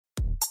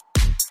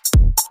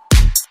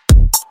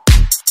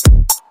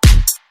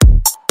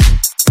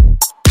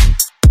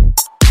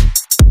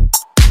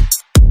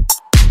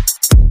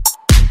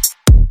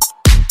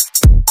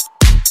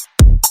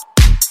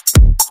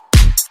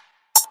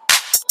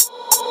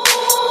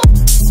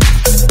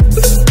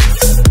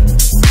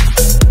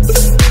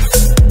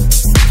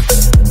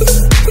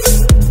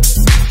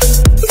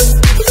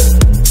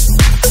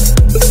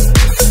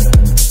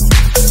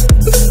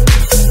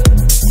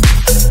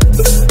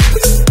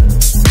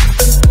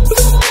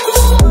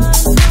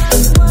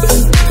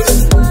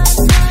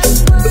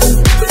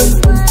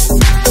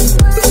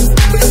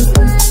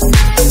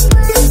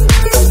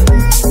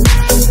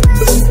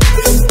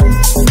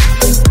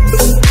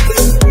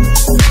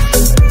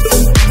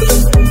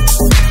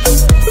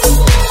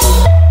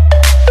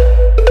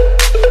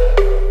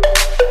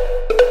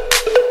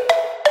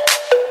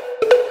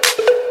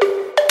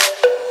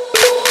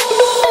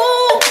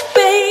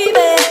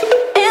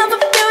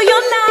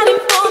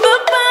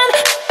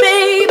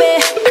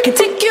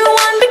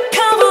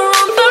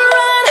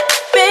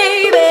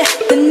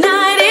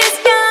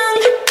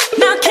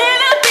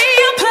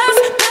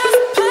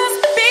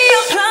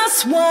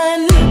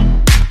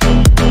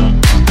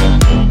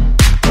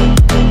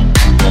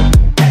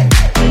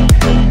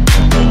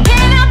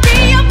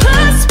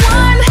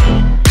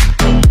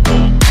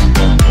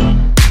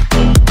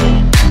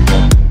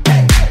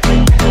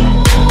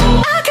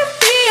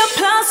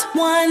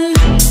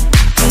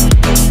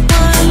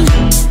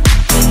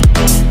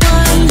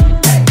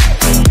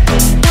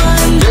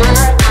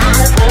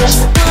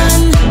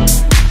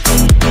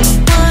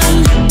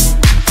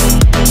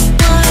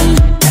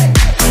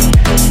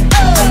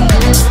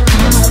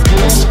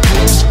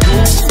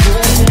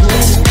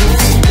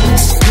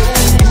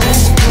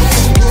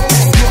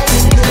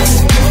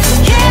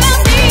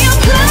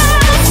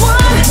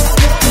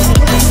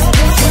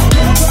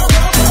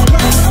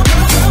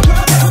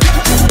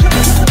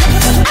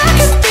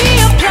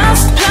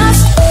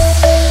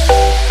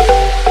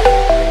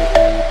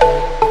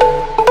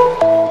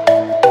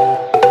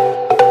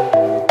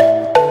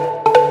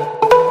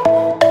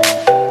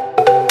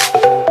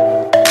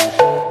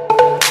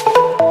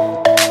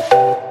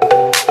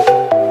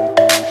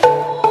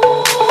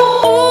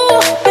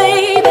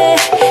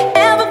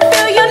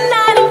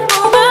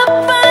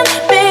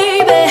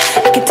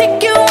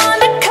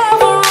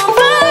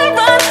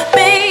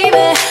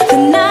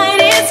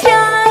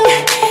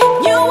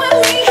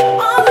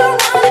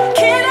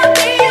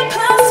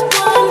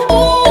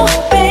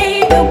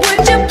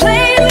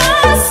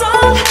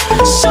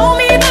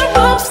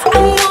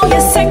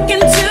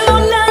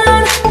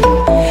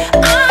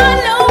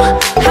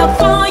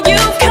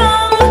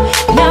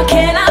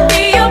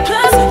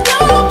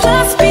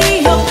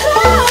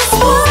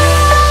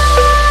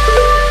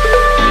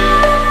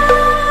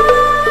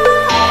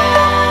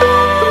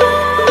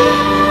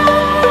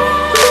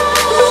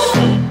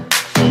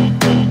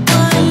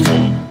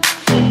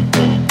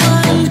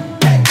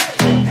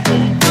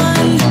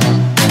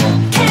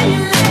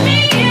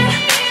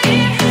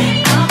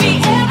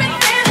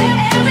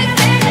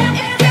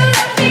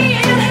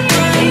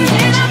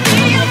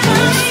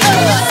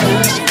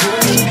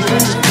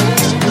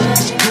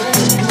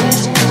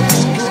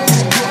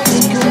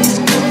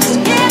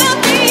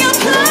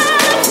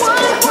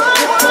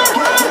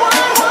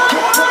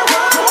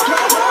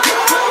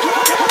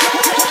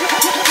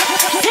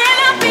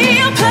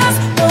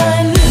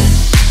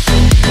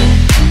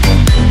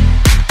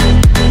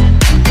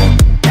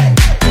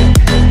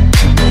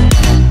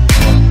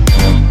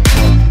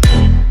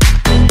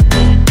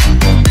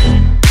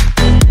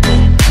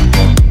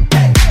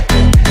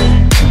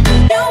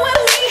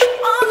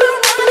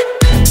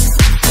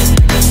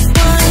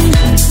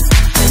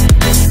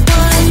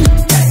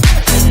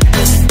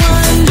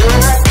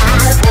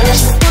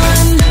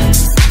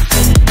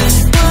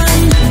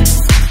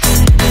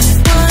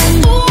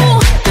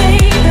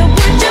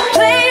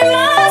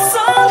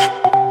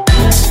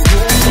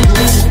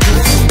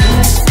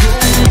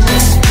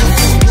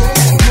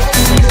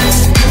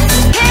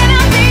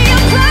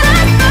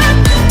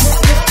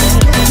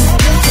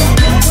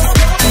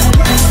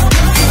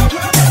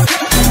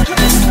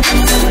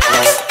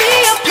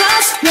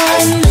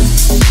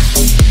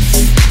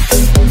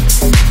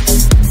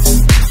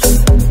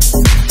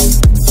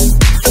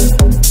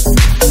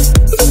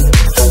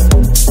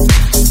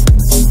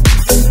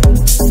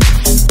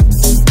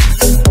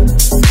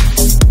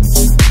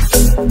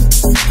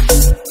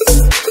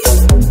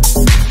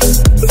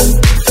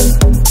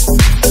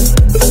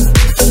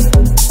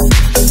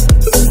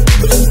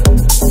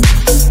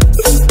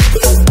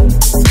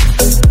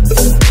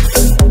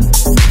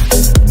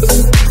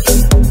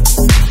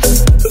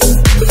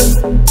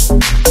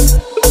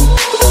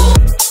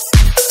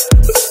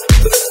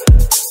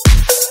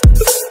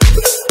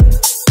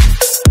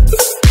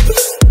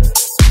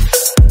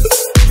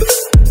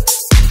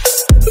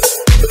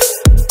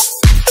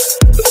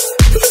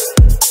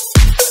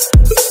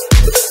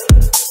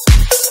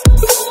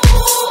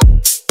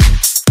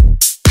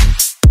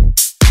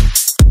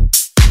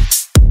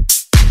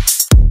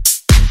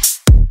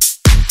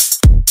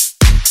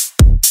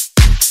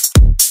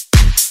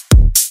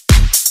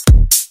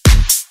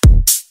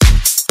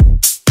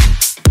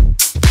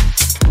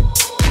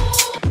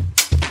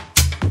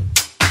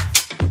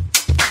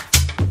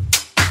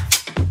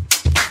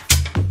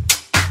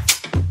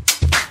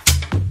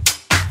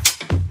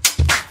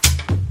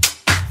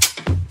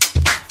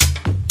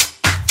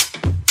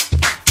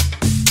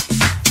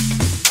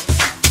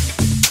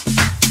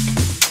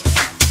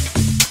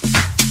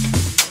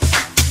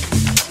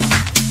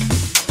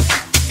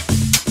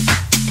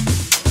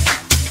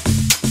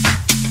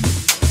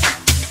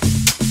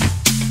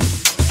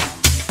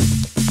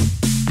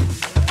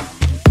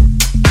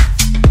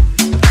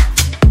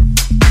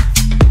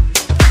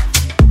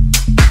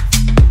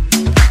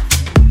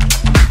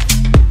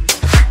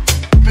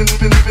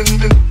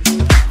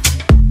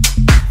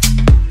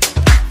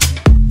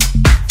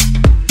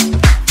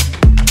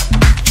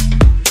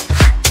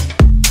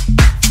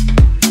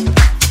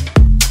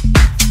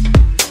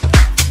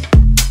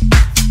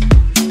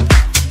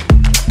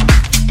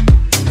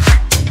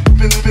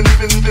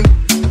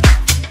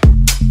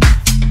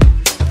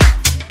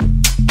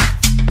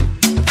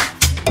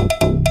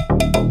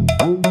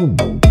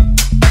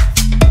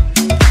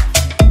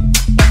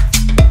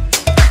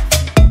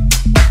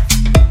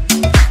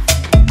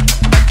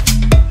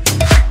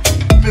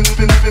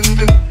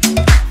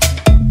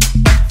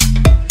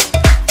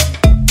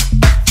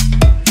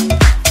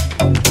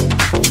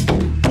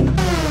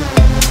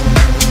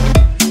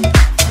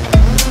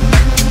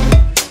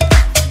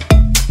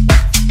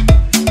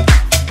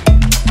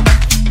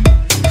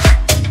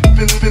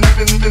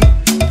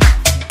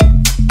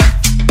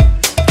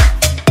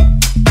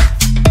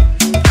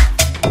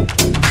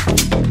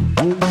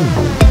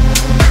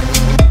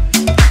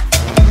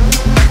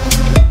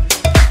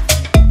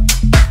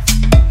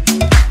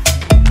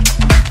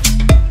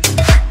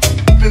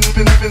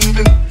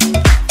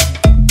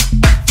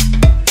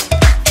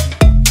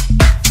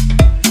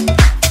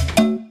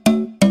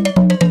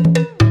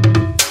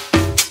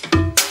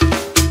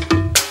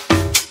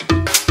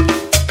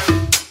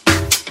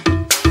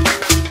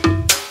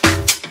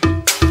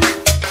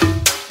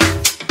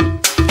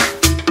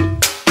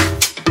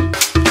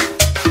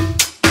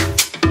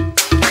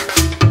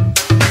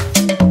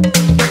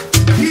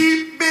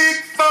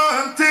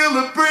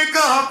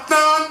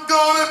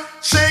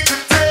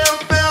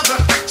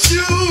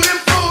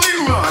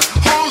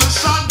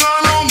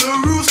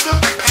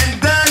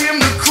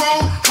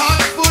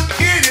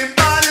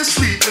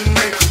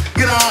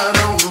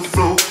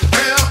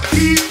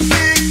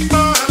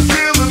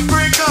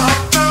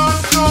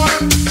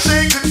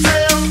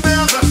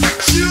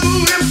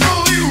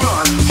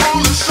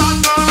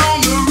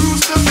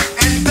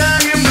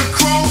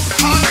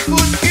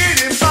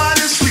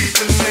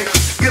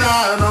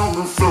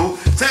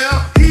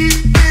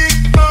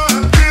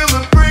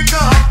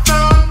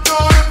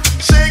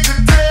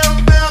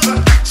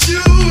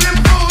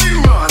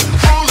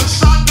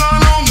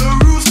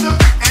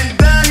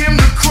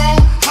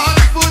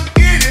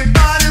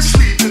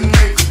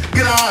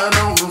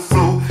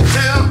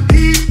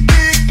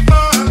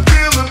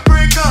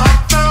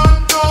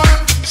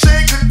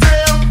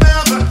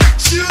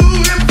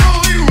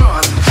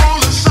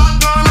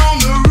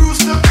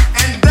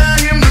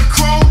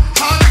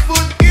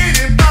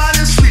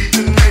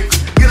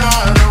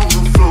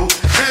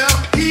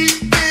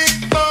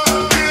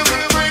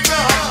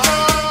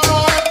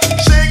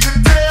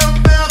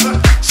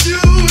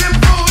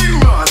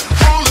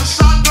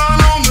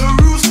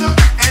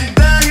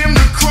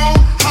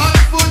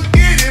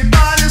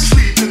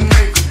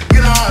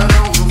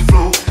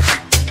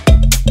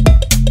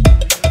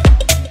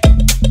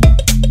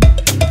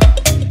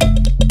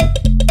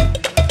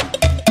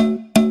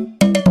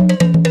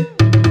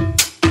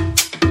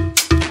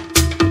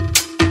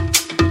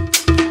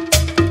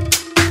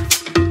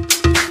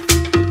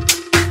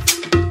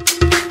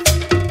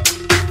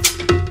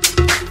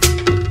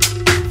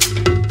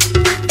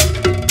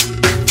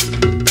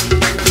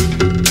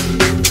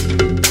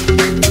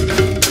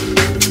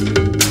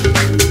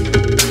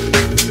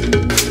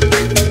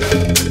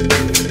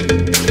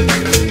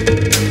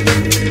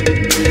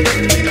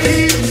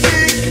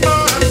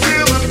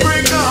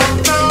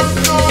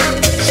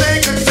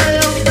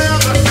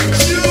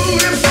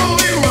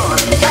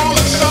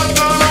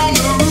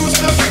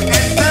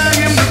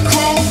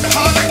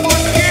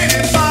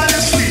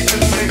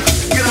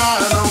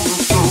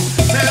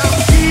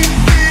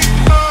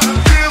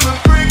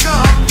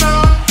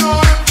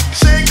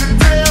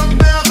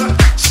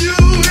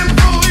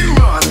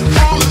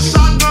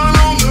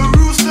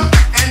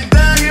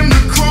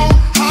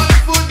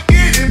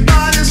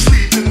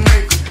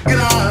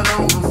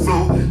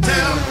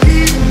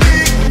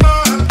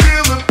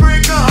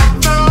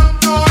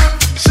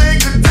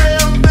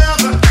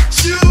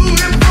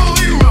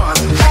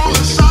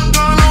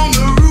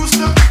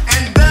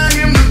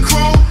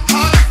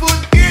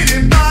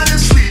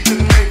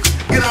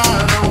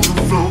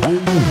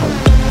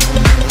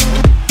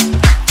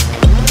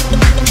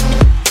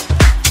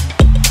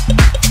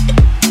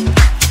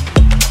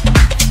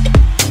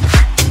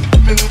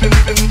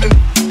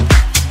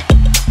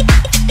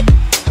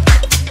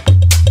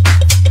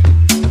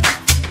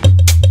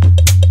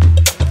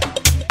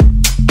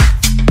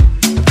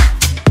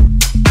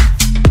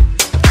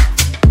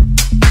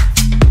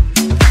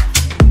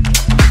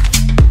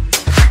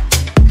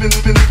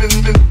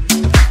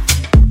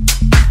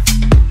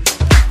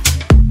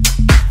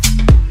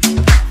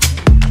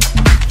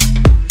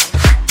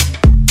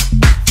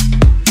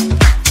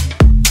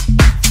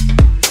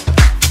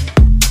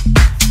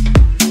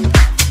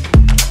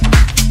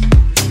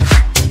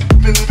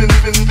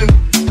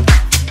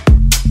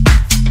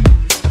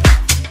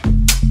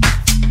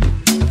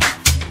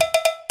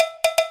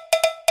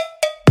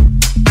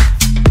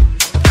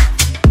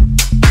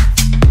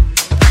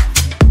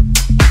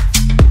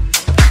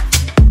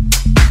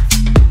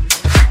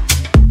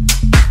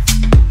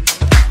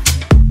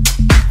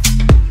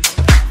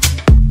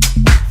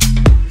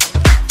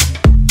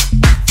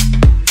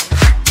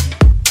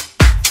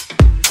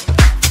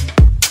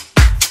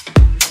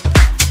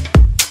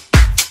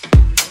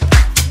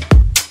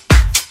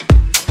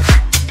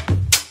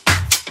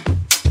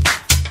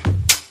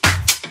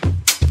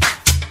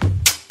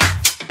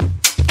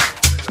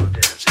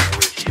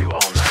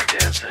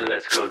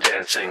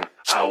dancing.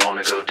 I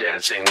wanna go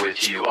dancing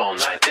with you all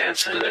night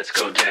dancing. Let's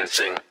go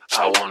dancing.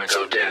 I wanna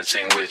go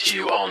dancing with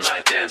you all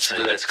night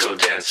dancing. Let's go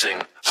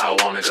dancing. I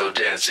wanna go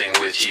dancing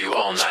with you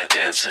all night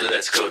dancing.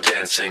 Let's go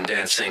dancing,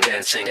 dancing,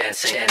 dancing,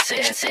 dancing, dancing,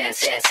 dancing,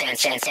 dancing,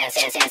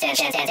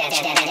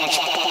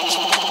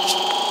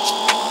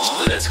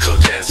 let's go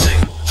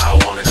dancing. I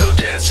wanna go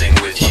dancing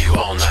with you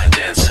all night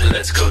dancing.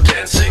 Let's go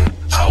dancing.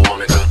 I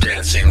wanna go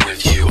dancing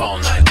with you all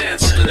night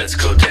dancing. Let's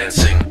go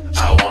dancing.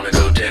 I wanna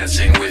go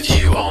dancing with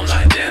you all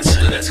night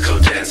dancing. Let's go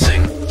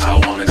dancing. I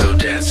wanna go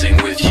dancing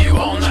with you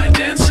all night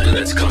dancing.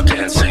 Let's go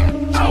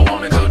dancing. I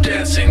wanna go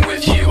dancing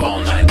with you all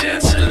night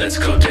dancing. Let's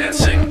go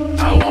dancing.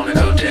 I wanna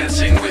go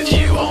dancing with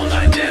you all night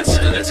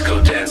dancing. Let's go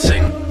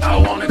dancing. I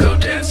wanna go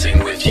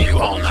dancing with you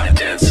all night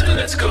dancing.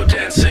 Let's go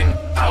dancing.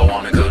 I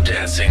wanna go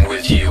dancing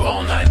with you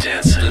all night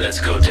dancing. Let's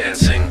go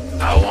dancing.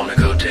 I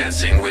wanna go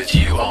dancing with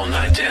you all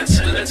night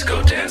dancing. Let's go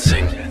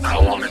dancing. I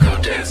wanna go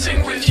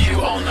dancing with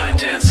you all night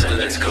dancing.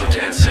 Let's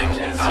go dancing. I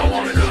wanna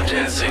go dancing with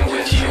you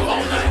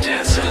all night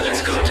dancing.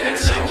 Let's go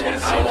dancing. I wanna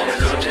go dancing with you all night dancing. Let's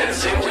go dancing. I wanna go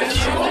dancing with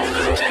you all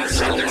night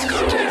dancing. Let's go dancing. I wanna go dancing with you all night dancing. Let's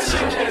go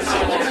dancing. I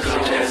wanna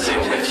go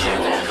dancing with you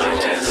all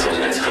night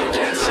dancing. Let's go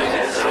dancing.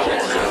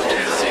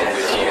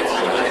 Dancing with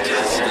you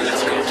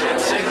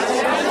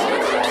all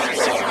night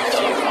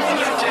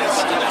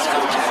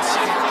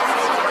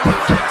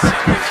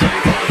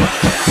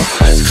dancing.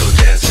 Let's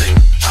go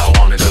dancing. I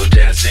wanna go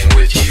dancing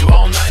with you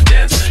all night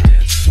dancing.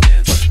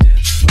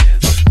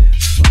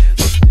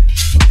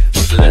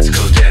 Let's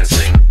go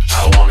dancing.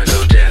 I wanna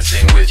go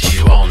dancing with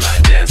you all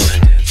night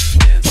dancing.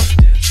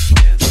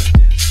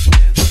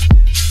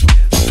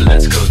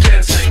 Let's go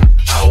dancing.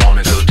 I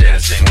wanna go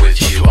dancing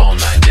with you all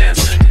night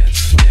dancing.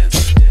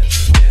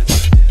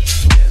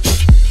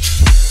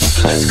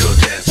 Let's go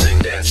dancing,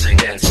 dancing,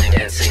 dancing,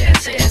 dancing,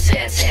 dancing,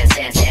 dancing,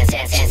 dancing,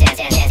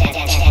 dancing,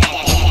 dancing.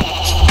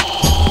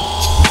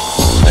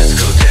 Let's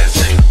go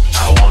dancing.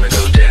 I wanna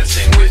go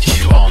dancing with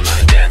you all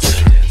night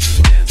dancing.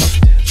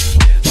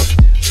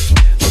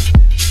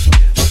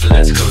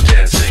 Let's go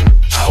dancing.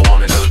 I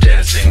wanna go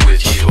dancing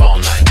with you all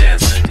night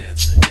dancing.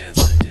 Let's go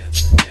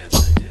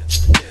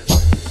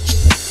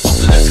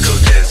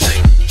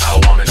dancing. I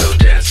wanna go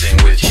dancing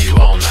with you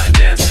all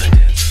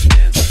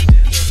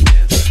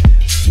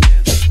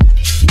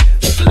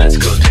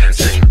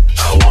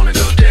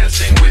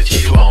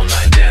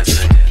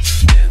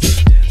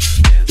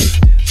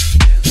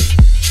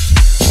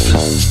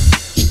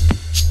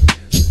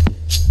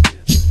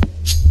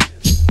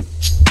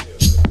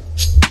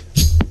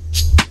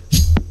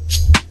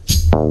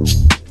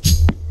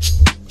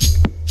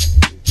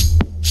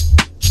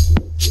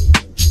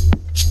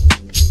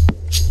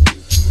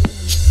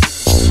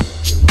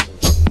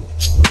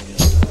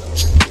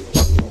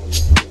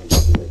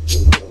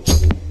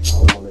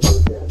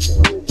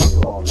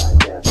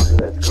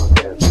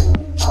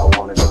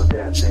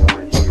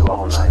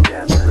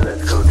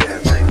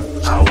night dancing.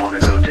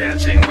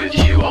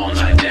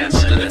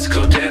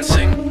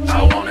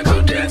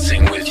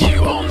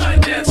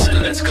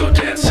 Let's go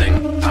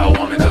dancing. I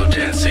wanna go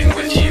dancing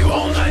with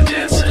you all night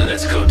dancing.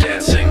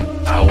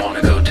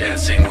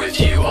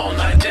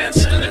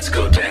 Let's go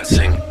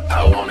dancing. I wanna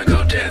go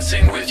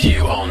dancing with you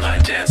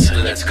all night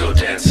dancing. Let's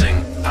go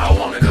dancing. I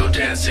wanna go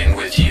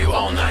dancing with you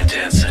all night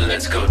dancing.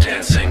 Let's go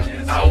dancing.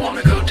 I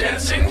wanna go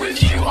dancing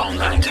with you all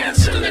night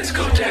dancing. Let's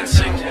go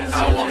dancing.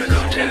 I wanna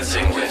go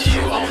dancing with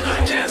you all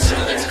night dancing.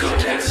 Let's go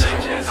dancing.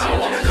 I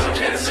wanna go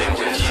dancing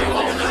with you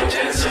all night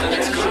dancing.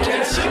 Let's go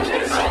dancing.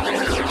 I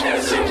wanna go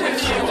dancing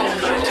with you all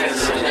night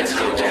dancing. Let's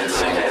go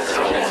dancing.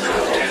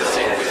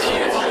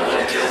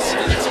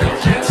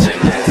 Dancing,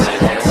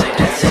 dancing, dancing,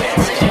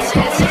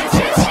 dancing,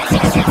 dancing.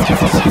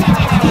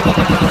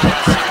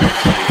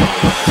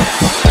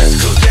 Let's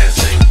go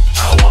dancing.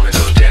 I wanna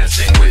go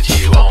dancing with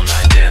you all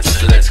night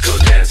dancing. Let's go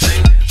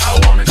dancing. I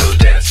wanna go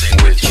dancing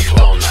with you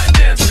all night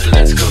dancing.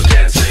 Let's go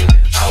dancing.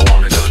 I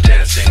wanna go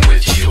dancing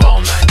with you all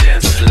night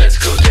dancing. Let's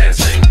go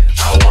dancing.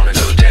 I wanna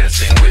go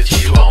dancing with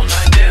you all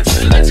night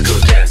dancing. Let's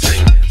go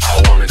dancing.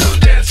 I wanna go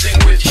dancing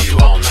with you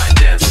all night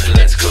dancing.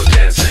 Let's go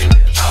dancing.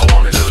 I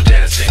wanna go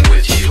dancing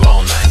with you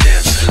all night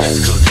dancing. Let's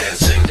go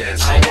dancing,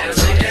 dancing,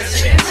 dancing,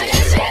 dancing, dancing, dancing, dancing,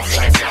 dancing.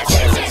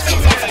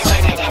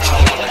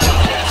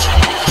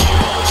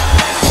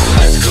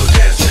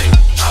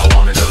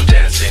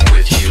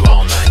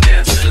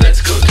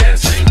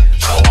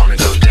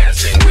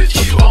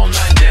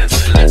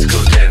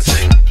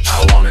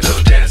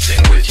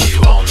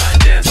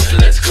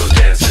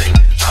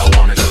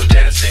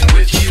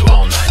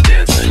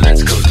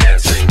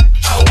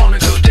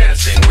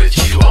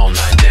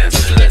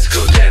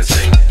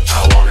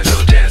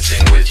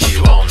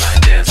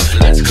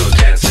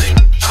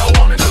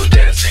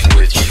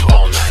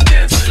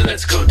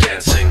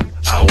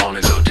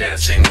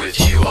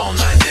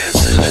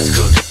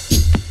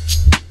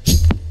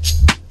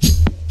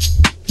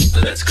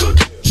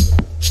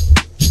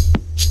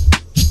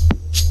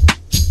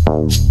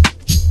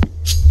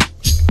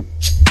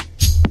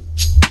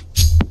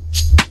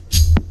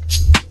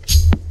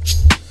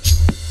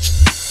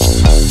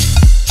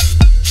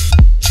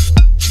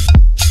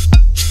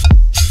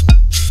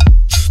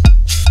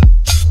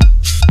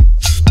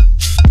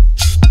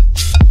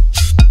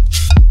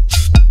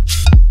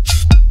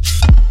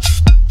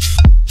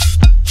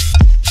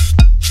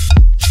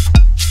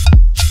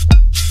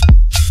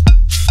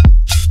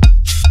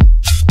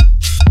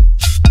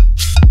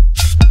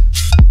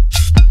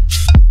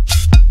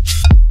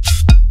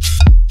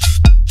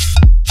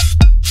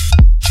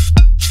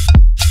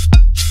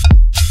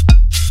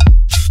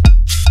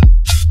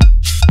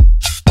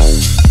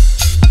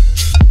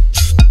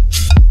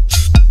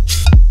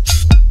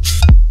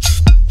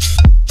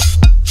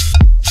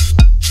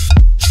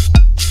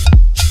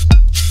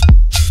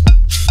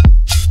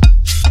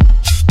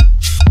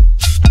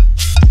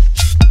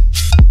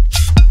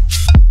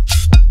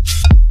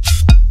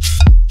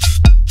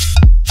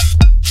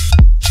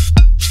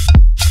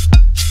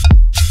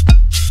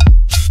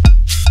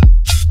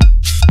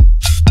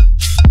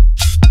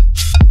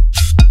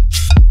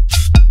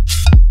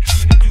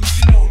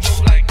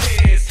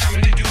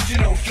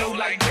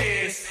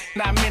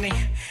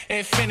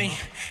 if any,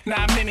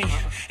 not many,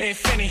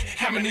 if any.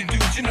 How many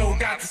dudes you know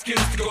got the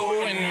skills to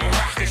go and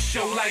rock a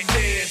show like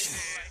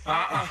this?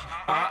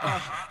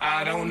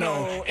 I don't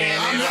know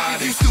anybody. I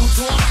know you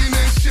still talking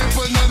that shit,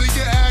 but none of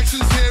your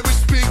actions here is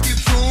speaking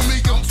to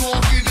me. I'm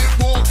talking it,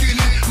 walking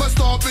it. My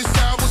stomping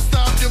style will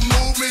stop your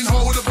movement.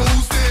 Hold up,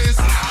 who's this?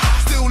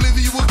 Still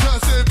leaving you with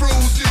cuts and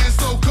bruises.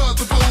 So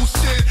cut the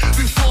bullshit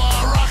before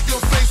I rock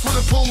your face with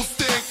a pool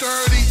stick.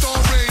 30,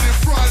 don't rate it,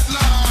 front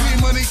line.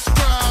 P-Money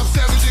scribe,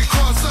 savage and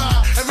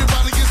cross-eye.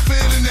 Everybody gets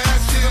feeling that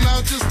shit. I'm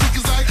out just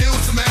because I kill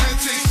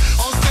semantics.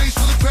 On stage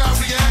for the crowd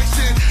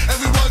reaction.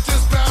 Everyone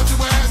just bow to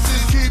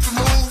asses. Keep it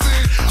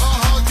moving.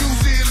 You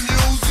see the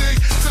music.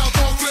 South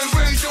Oakland,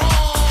 raise your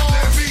arm.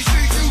 Let me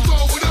see you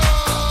throw it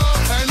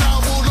up. And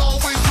I will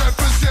always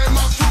represent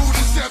my crew.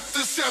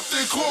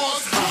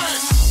 Decepticons.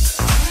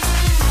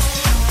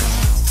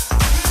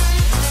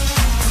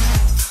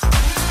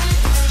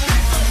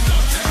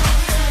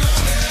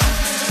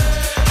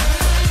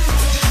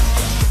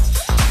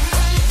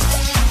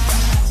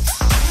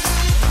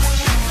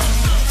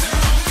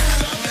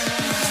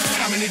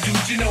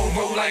 You know,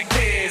 roll like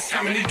this.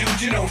 How many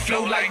dudes you know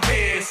flow like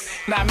this?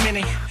 Not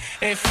many,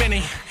 if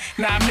any,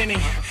 not many,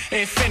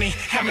 if any.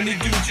 How many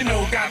dudes you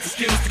know got the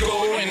skills to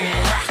go and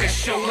rock a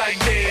show like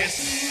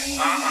this?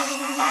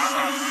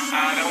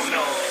 I don't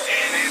know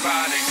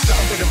anybody. Start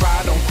with a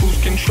ride on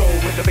cruise control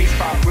with the bass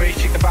vibrate,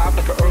 shake the vibe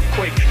like an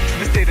earthquake.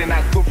 Devastating,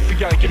 not good for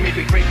y'all. You made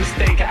a great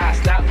mistake. I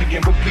asked not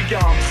begin, but we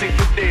on. Safe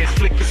with this,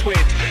 flick the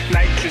switch.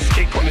 Nitrous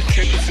cake on the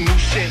trip, it's a new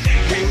shit.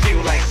 Real deal,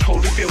 like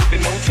totally filthy,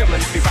 no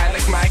telling. If you ride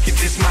like Mike, it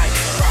just might.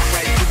 Rock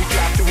right, do we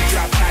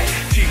drop tight.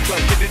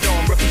 T-Club, get it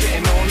on,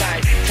 representing all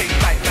night. Take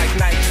flight like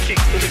night,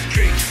 kicks for the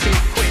tricks. See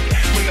me quick,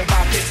 when the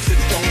vibe hits,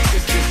 it's don't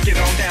sit, just get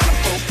on down. I'm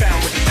profound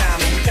with the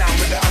sound, and we down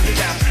with the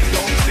underground.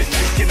 Don't sit,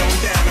 just get on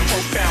down. I'm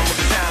profound with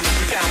the sound, and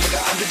we down with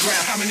the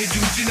underground. How many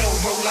dudes you know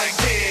roll like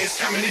this?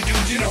 How many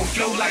dudes you know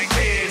flow like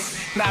this?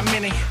 Not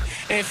many,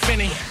 if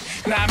any,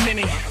 not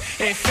many,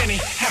 if any.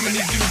 How many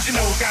dudes you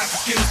know got the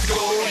skills to go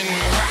and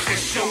rock a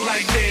show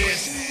like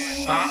this?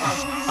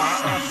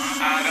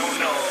 I don't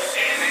know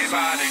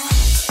anybody.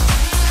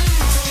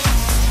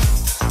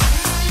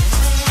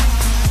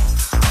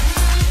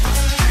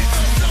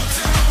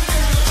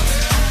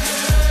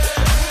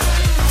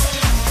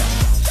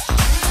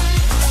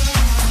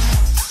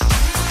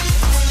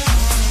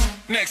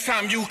 Next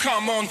time you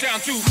come on down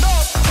to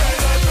North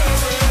Carolina.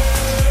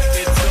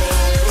 It's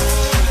all good.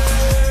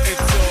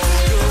 It's all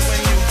good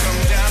when you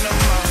come down to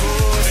my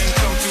hood and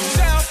come to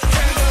South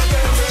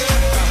Carolina.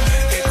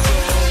 It's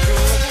all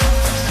good.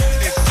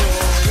 It's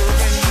all good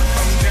when you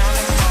come down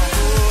to my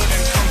hood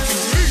and come to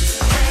East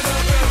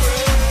Carolina.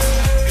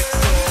 It's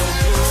all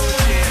good,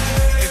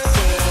 yeah. It's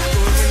all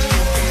good when you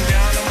come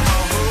down to my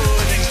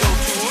hood and go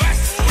to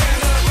West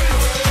Carolina.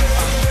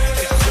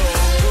 It's all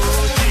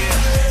good,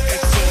 yeah.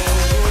 It's all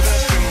good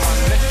up in my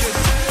neck of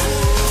the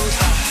woods.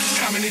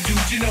 How many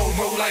dudes you know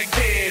roll like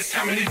this?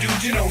 How many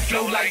dudes you know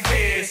flow like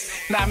this?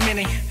 Not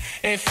many,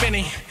 if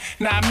any,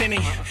 not many,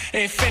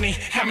 if any.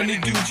 How many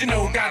dudes you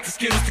know got the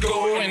skills to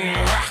go and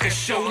rock a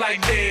show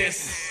like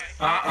this?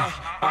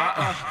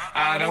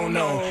 I don't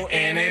know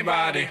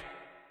anybody.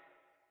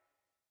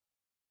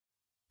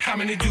 How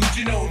many dudes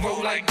you know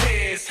roll like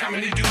this? How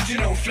many dudes you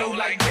know flow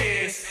like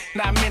this?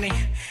 Not many,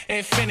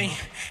 if any,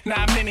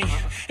 not many,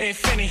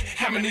 if any.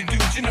 How many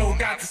dudes you know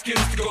got the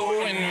skills to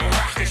go and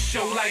rock a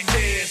show like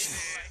this?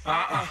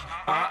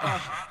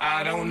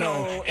 I don't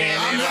know anybody.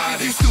 I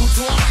know you still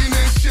talking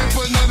that shit,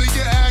 but none of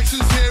your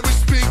actions here is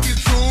speaking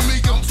to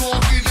me. I'm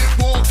talking it,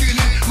 walking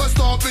it. My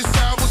stomping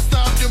style will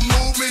stop your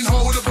movement.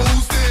 Hold up,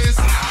 who's this?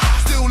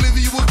 Still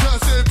leaving you with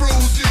cuts and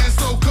bruises.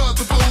 So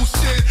cut the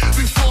bullshit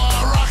before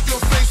I rock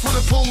your face with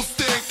a pool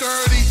stick.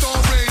 30,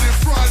 don't rate it,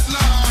 front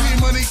line.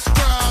 P-Money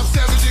scribe,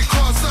 savage and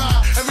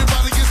cross-eye.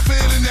 Everybody gets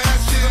feeling that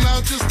shit. I'm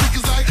out just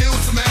because I kill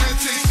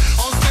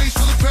semantics. On stage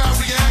for the crowd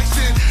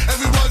reaction.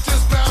 Everyone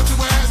just bow to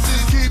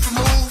asses. Keep it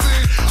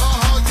moving.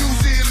 You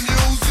see the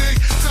music.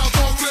 South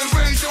Oakland,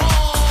 raise your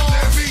arm.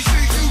 Let me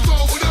see you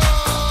throw it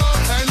up.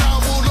 And I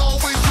will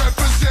always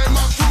represent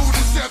my crew.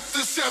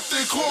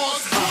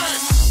 Decepticons.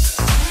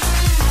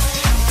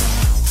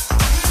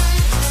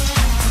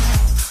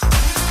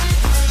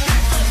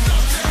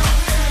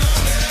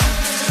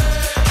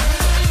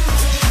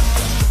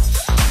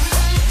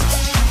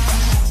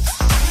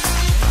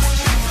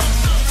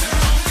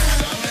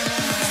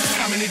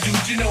 How many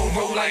dudes you know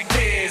roll like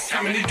this?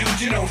 How many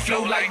dudes you know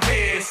flow like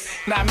this?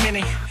 Not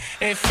many,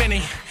 if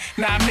any,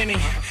 not many,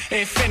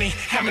 if any.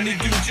 How many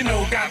dudes you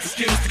know got the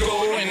skills to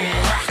go and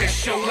rock a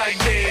show like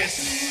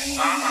this?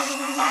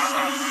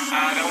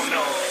 I don't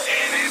know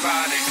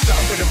anybody.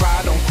 Start with a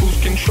ride on cruise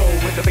control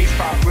with the bass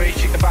vibrate,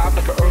 shake the vibe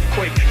like an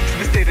earthquake.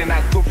 Devastating,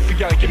 not good for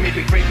y'all. You made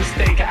a great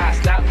mistake. I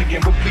asked not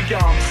begin, but we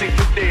on. Safe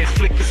with this,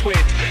 flick the switch.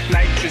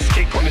 Nitrous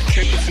cake on the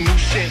trip, it's a new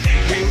shit.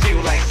 Real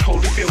deal, like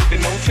totally filthy,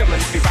 no telling.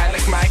 If you ride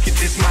like Mike, it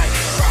just might.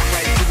 Rock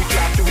right,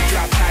 do we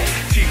drop tight.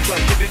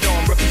 T-Club, get it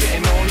on,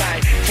 representing all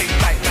night. Take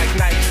flight like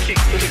night,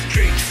 kicks for the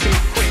tricks. See me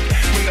quick,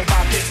 when the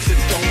vibe hits,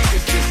 it's don't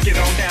sit, just get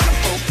on down. I'm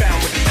profound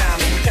with the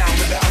sound, and we down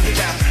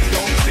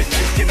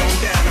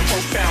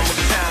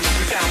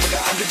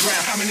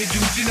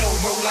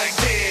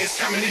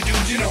How many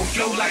dudes you know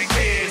flow like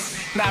this?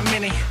 Not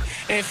many,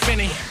 if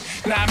any.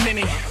 Not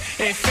many,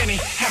 if any.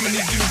 How many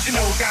dudes you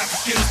know got the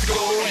skills to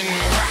go and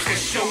rock a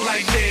show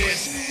like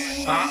this?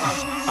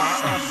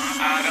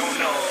 I don't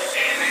know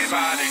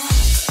anybody.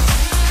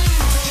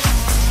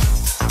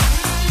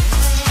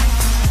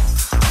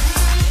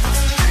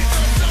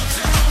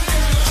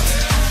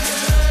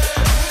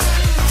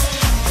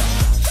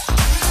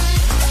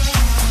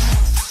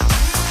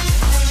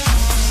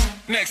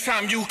 Next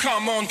time you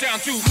come on down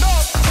to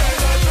North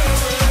Carolina.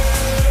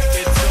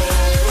 It's all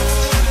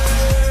good.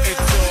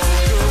 It's all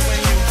good when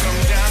you come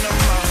down to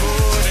my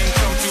hood and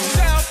come to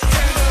South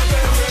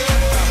Carolina.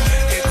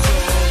 It's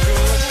all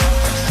good.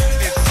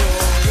 It's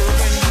all good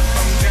when you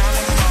come down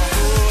to my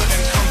hood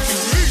and come to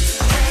East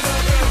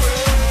Carolina.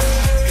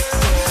 It's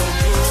all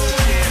good,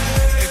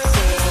 yeah. It's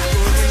all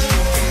good when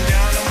you come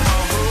down to my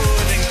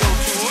hood and go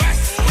to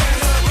West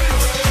Carolina.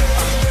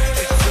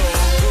 It's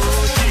all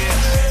good,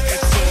 yeah.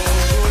 It's all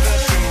good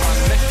up in my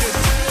neck of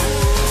the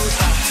woods.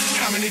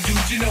 How many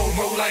dudes you know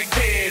roll like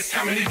this?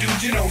 How many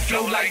dudes you know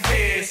flow like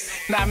this?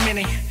 Not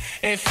many,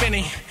 if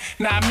any.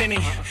 Not many,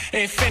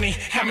 if any.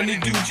 How many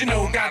dudes you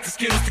know got the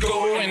skills to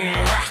go and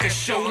rock a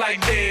show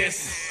like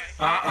this?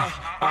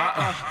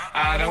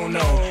 I don't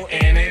know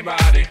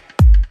anybody.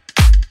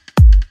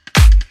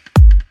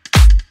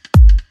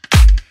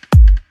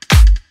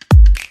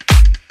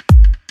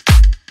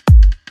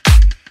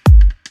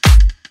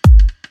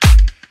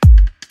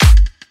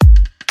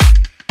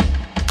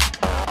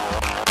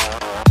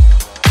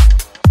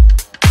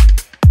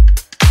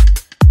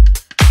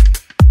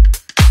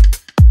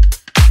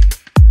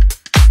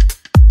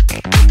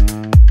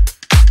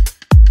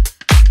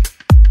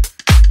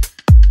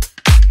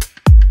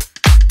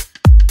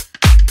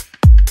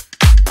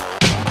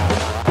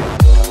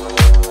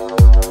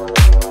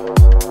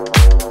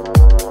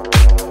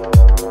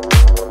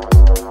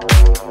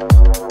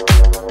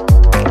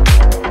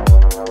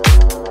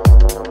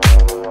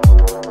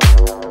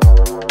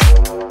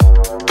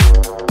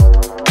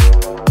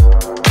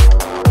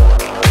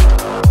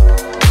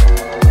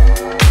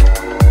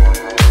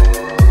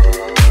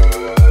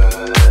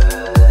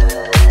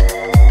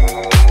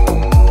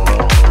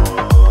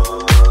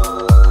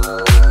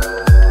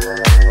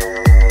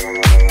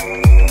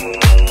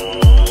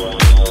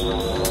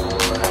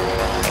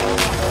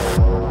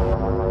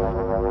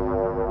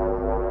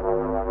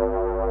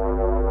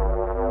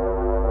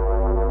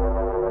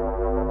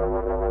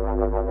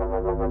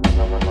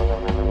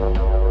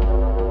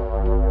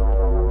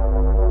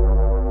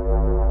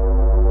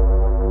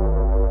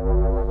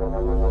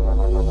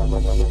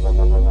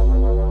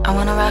 I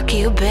wanna rock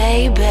you,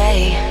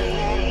 baby.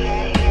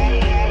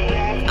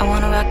 I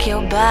wanna rock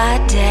your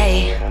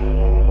body.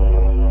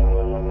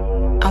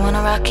 I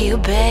wanna rock you,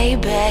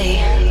 baby.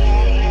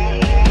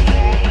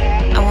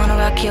 I wanna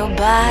rock your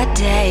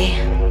body.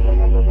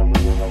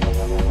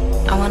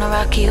 I wanna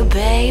rock you,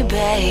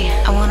 baby.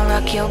 I wanna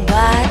rock your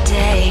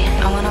body.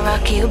 I wanna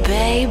rock you,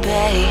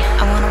 baby.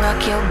 I wanna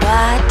rock your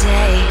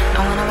body. I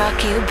wanna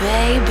rock you,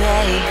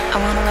 baby. I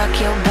wanna rock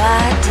your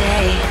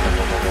body.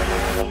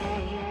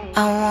 I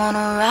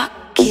wanna rock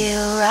you,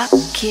 rock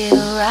you,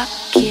 rock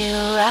you,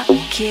 rock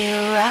you,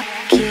 rock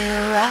you,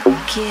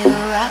 rock you,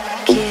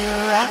 rock you,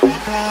 rock.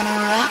 Wanna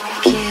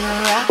rock you,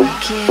 rock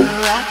you,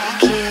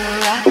 rock you,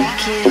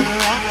 rock you,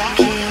 rock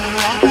you,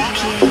 rock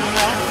you,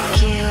 rock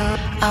you.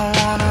 I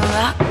wanna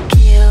rock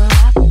you,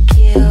 rock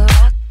you,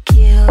 rock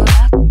you,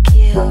 rock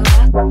you,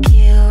 rock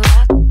you,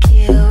 rock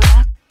you,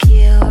 rock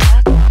you,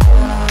 rock.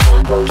 Wanna rock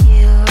you,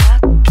 rock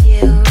you, rock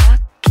you,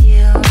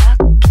 rock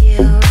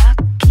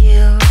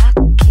you, rock you, rock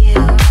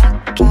you,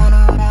 rock.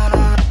 Wanna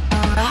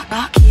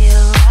rock you,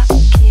 rock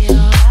you,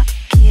 rock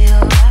you,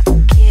 rock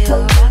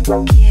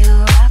you, rock you,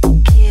 rock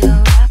you,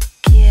 rock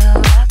you,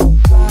 rock.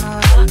 Wanna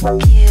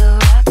rock you,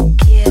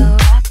 rock you,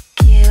 rock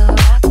you,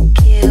 rock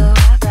you,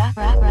 rock,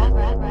 rock, rock,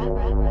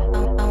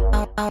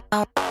 rock,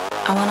 rock.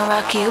 I wanna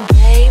rock you,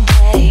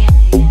 baby.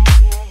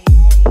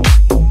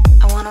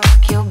 I wanna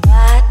rock your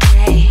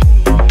body.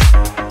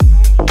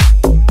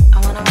 I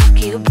wanna rock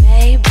you,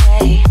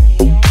 baby.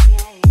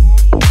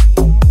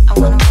 I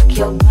wanna rock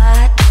your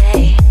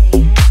body.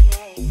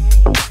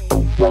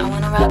 I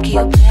wanna rock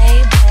you,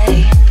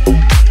 baby.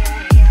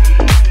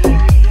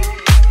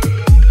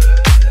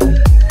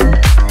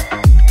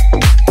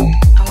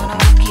 I wanna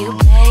rock you,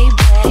 baby.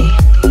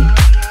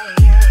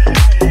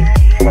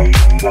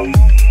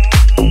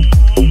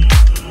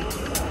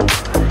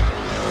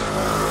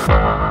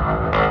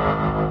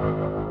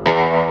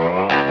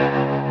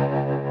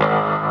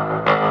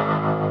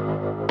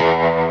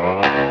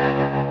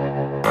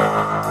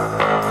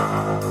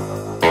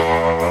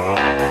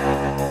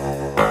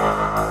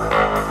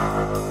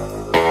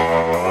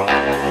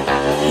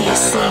 You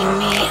see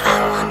me, I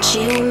want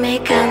you,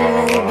 make a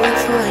move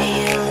before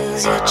you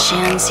lose your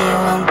chance. You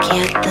won't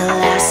get the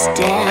last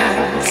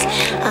dance.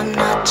 I'm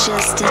not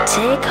just to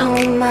take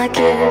home, I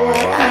get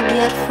what I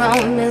get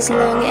from as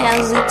long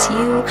as it's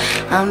you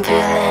I'm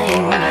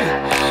feeling.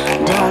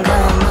 Don't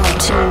come up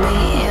to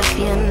me if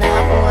you're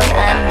not what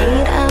I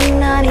need. I'm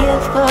not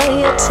here for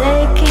your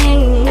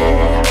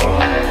taking.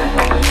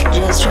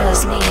 Just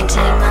trust me and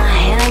take my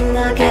hand,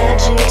 I'll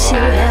get you to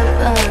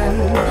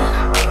heaven.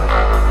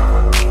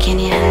 Can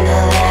you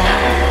handle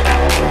that?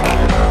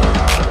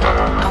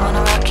 I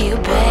wanna rock you,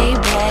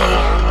 baby.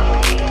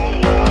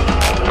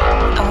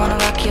 I wanna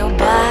rock your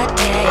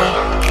body.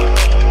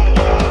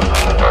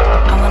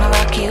 I wanna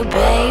rock you,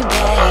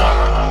 baby.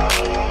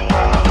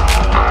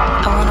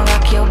 I wanna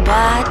rock your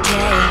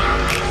body.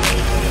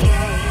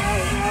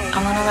 I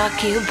wanna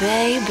rock you,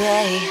 baby.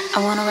 I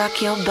wanna rock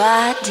your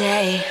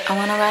body. I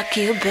wanna rock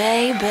you,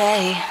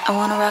 baby. I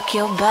wanna rock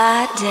your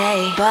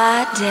body,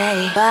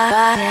 body,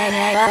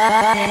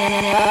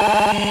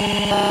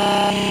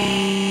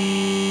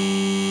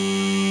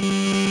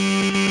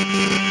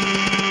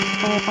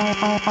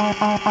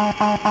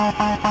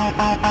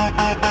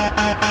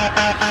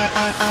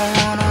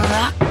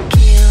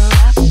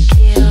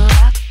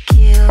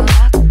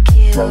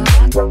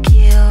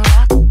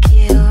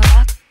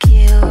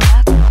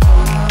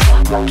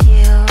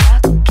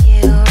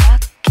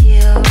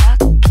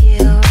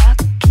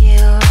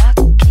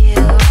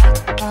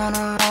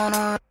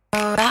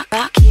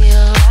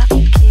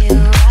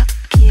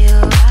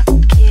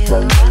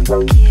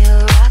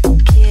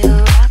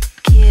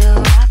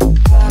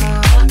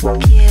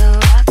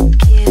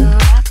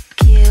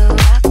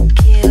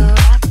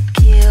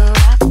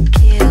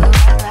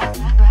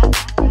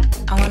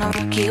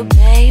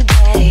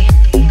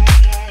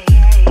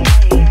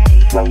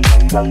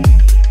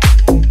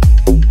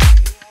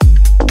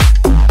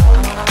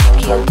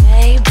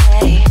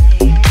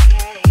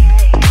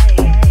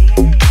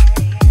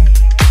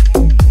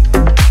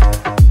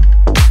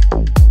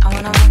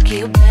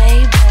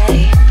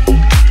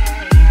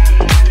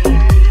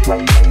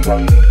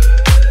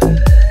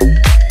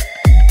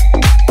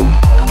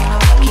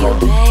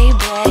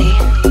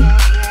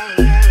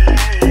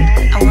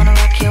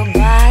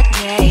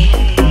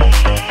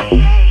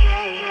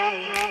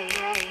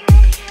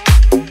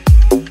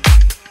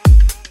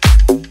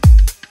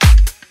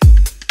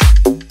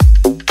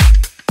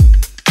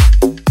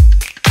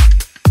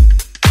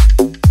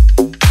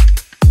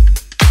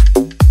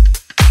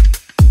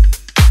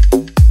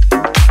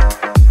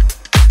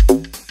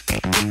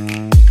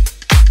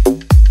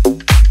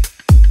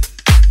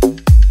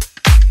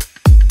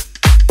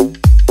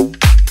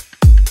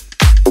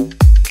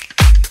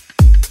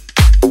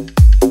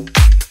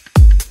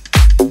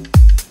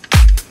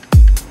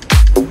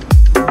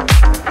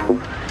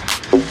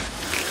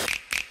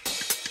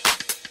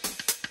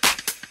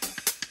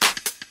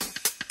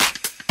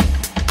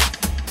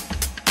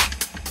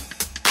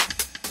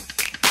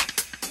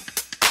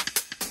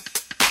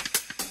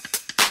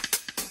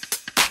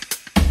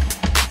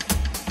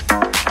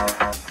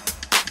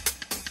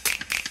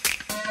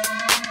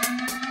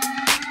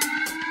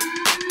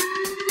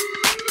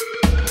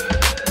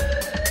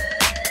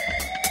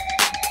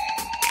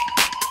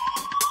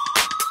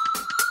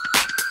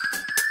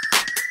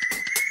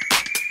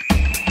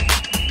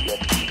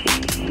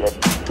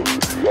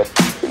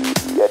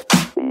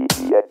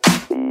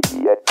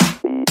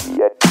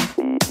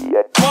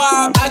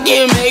 I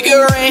can make it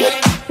rain,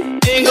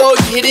 then go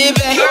get it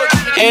back.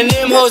 And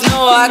them hoes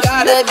know I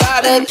gotta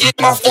get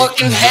my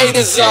fucking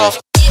haters off.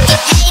 Get the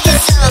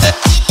haters off,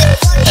 get the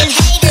fucking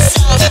haters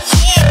off.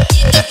 Yeah,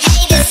 get the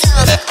haters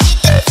off, get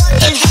the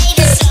fucking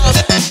haters off.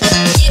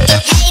 Get the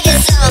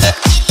haters off,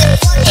 get the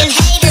fucking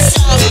haters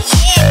off.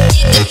 Yeah,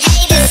 get the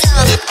haters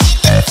off, get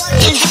the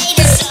fucking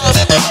haters off.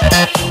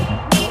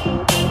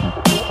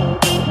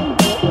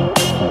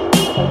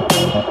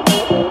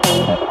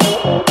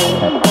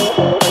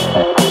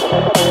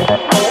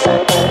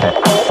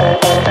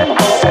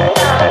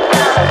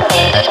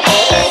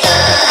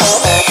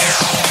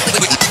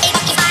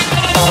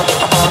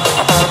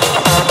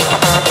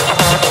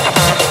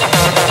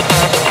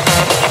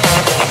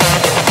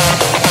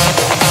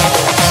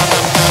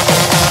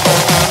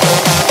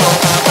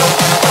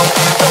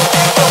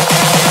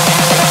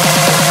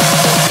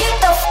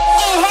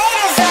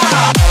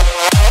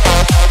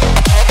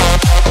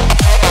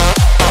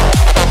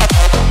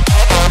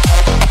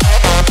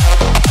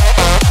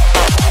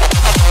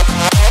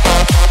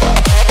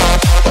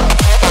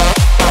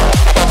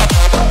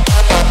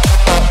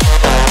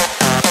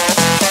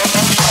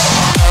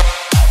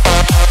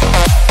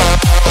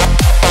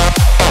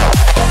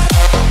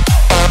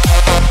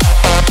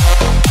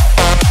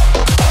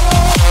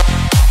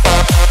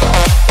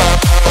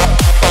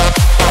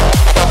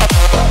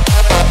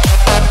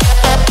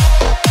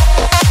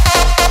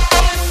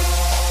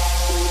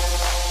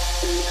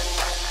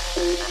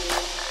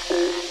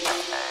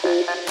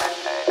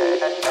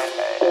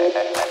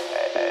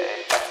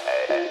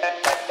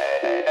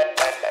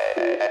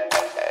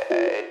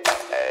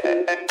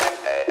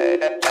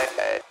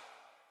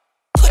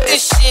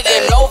 This shit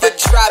in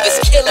overdrive,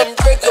 it's killing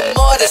rigor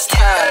more this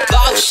time.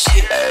 Boss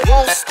shit,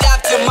 won't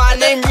stop till my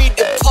name read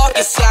the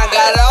parking sign.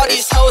 Got all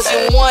these hoes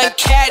in one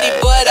caddy,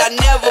 but I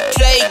never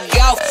play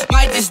golf.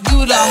 Might just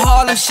do the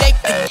Harlem Shake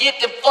to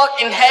get the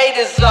fucking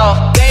haters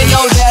off. They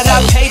know that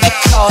I paid the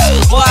cost,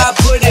 boy I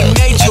put in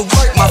major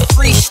work. My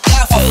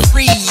freestyle for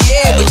free,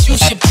 yeah, but you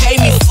should pay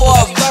me for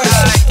a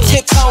verse.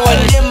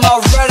 Tiptoeing in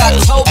my red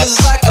October.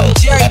 faces like I'm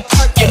Jerry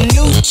Perkin.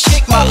 New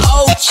chick, my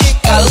old chick,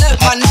 I let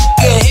my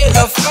nigga hit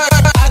her first.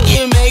 I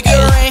can make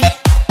it rain,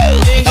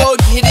 then go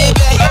get it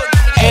back.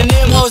 And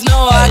them hoes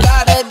know I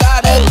gotta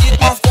get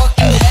my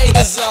fucking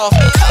haters off.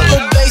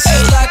 Cover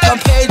bases like I'm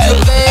Pedro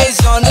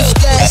Vaz on the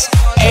stats.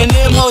 And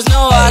them hoes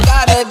know I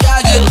gotta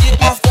get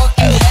my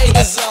fucking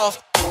haters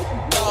off.